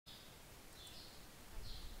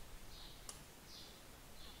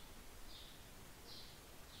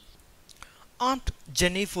Aunt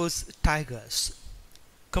Jennifer's Tigers,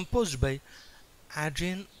 composed by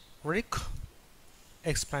Adrienne Rich,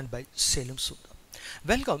 explained by Salem Sundar.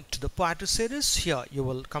 Welcome to the Poetry series. Here you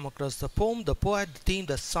will come across the poem, the poet, the theme,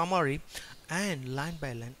 the summary, and line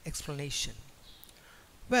by line explanation.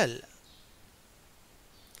 Well,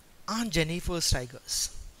 Aunt Jennifer's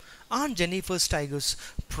Tigers. Aunt Jennifer's Tigers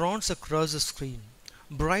prance across the screen,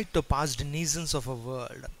 bright topaz denizens of a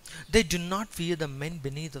world. They do not fear the men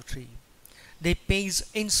beneath the tree. They pace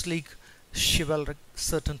in sleek, chivalric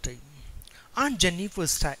certainty. Aunt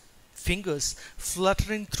Jennifer's fingers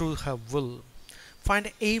fluttering through her wool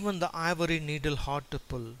find even the ivory needle hard to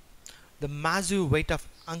pull. The massive weight of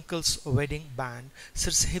Uncle's wedding band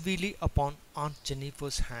sits heavily upon Aunt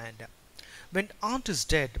Jennifer's hand. When Aunt is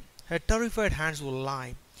dead, her terrified hands will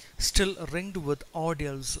lie, still ringed with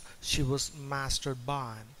ordeals she was mastered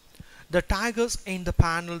by. The tigers in the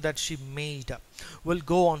panel that she made will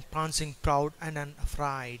go on prancing proud and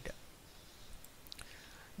unafraid.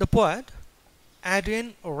 The poet,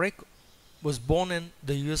 Adrienne Rich, was born in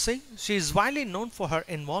the USA. She is widely known for her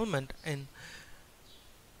involvement in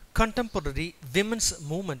contemporary women's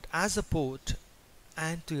movement as a poet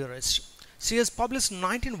and theorist. She has published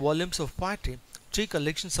 19 volumes of poetry, 3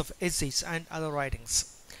 collections of essays, and other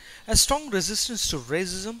writings. A strong resistance to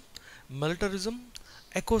racism, militarism,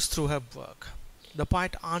 echoes through her work. The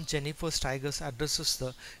poet Aunt Jennifer's Tigers addresses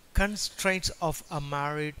the constraints of a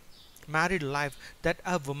married life that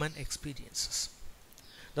a woman experiences.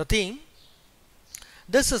 The theme: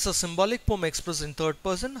 this is a symbolic poem expressed in third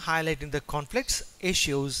person, highlighting the conflicts,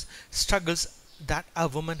 issues, struggles that a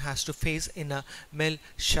woman has to face in a male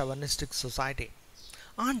chauvinistic society.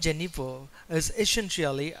 Aunt Jennifer is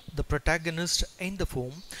essentially the protagonist in the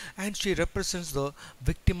poem, and she represents the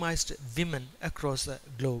victimized women across the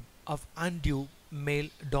globe of undue male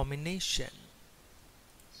domination.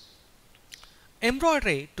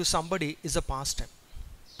 Embroidery to somebody is a pastime,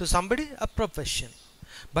 to somebody a profession,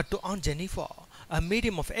 but to Aunt Jennifer, a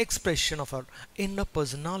medium of expression of her inner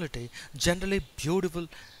personality. Generally, beautiful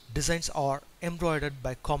designs are embroidered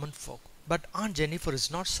by common folk, but Aunt Jennifer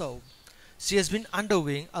is not so. She has been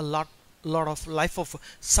undergoing a lot of life of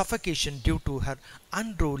suffocation due to her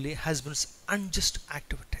unruly husband's unjust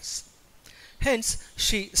activities. Hence,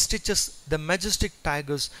 she stitches the majestic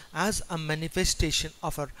tigers as a manifestation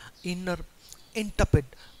of her inner, intrepid,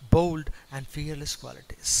 bold, and fearless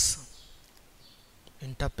qualities.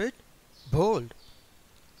 Intrepid, bold.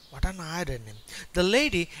 What an irony. The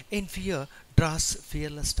lady in fear draws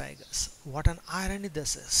fearless tigers. What an irony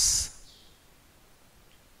this is.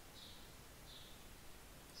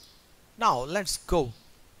 Now let's go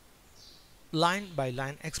line by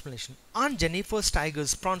line explanation. Aunt Jennifer's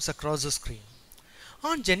tigers prance across the screen.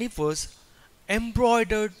 Aunt Jennifer's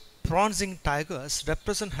embroidered prancing tigers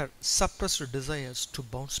represent her suppressed desires to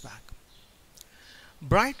bounce back.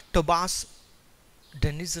 Bright topaz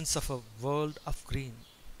denizens of a world of green.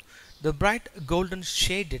 The bright golden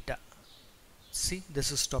shaded, see,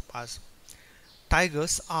 this is topaz.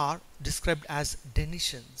 Tigers are described as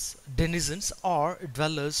denizens or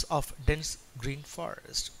dwellers of dense green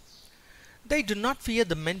forest. They do not fear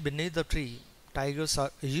the men beneath the tree. Tigers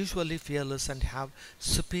are usually fearless and have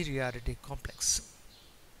superiority complex.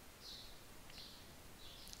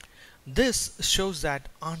 This shows that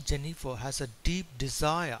Aunt Jennifer has a deep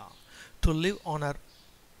desire to live on her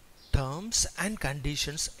terms and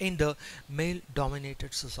conditions in the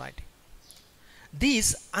male-dominated society.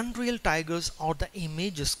 These unreal tigers are the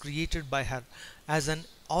images created by her as an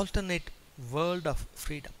alternate world of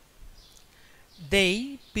freedom.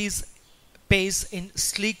 They pace in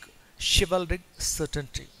sleek, chivalric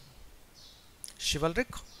certainty.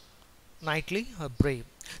 Chivalric, knightly, brave.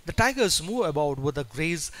 The tigers move about with a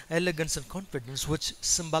grace, elegance, and confidence which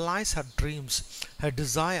symbolize her dreams, her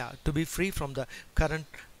desire to be free from the current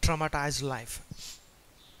traumatized life.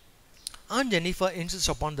 Aunt Jennifer insists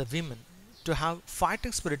upon the women to have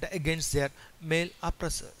fighting spirit against their male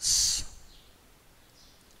oppressors.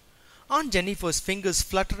 Aunt Jennifer's fingers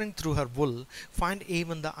fluttering through her wool find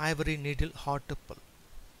even the ivory needle hard to pull.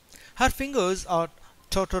 Her fingers are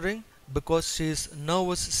tottering because she is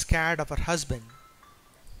nervous, scared of her husband.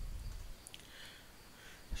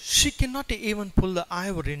 She cannot even pull the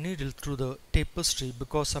ivory needle through the tapestry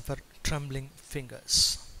because of her trembling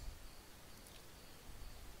fingers.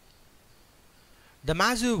 The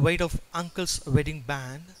massive weight of Uncle's wedding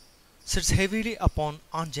band sits heavily upon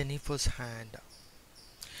Aunt Jennifer's hand.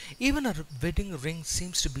 Even her wedding ring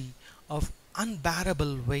seems to be of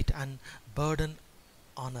unbearable weight and burden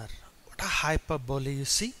on her. What a hyperbole, you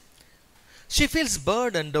see. She feels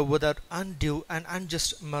burdened with her undue and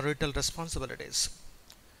unjust marital responsibilities.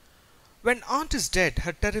 When Aunt is dead,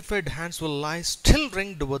 her terrified hands will lie still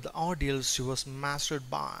ringed with the ordeals she was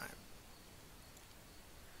mastered by.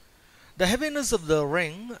 The heaviness of the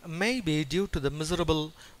ring may be due to the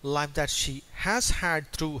miserable life that she has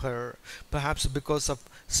had through her, perhaps because of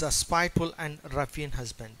a spiteful and ruffian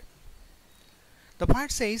husband. The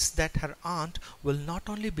poet says that her aunt will not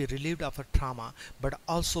only be relieved of her trauma, but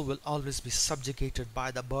also will always be subjugated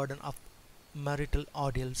by the burden of marital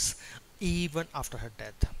ordeals even after her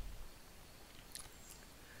death.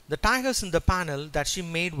 The tigers in the panel that she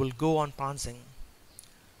made will go on prancing,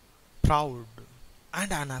 proud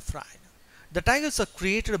and unafraid. The tigers are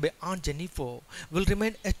created by Aunt Jennifer will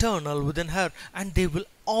remain eternal within her, and they will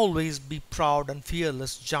always be proud and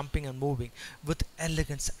fearless, jumping and moving with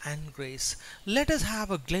elegance and grace. Let us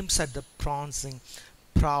have a glimpse at the prancing,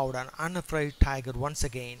 proud and unafraid tiger once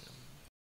again.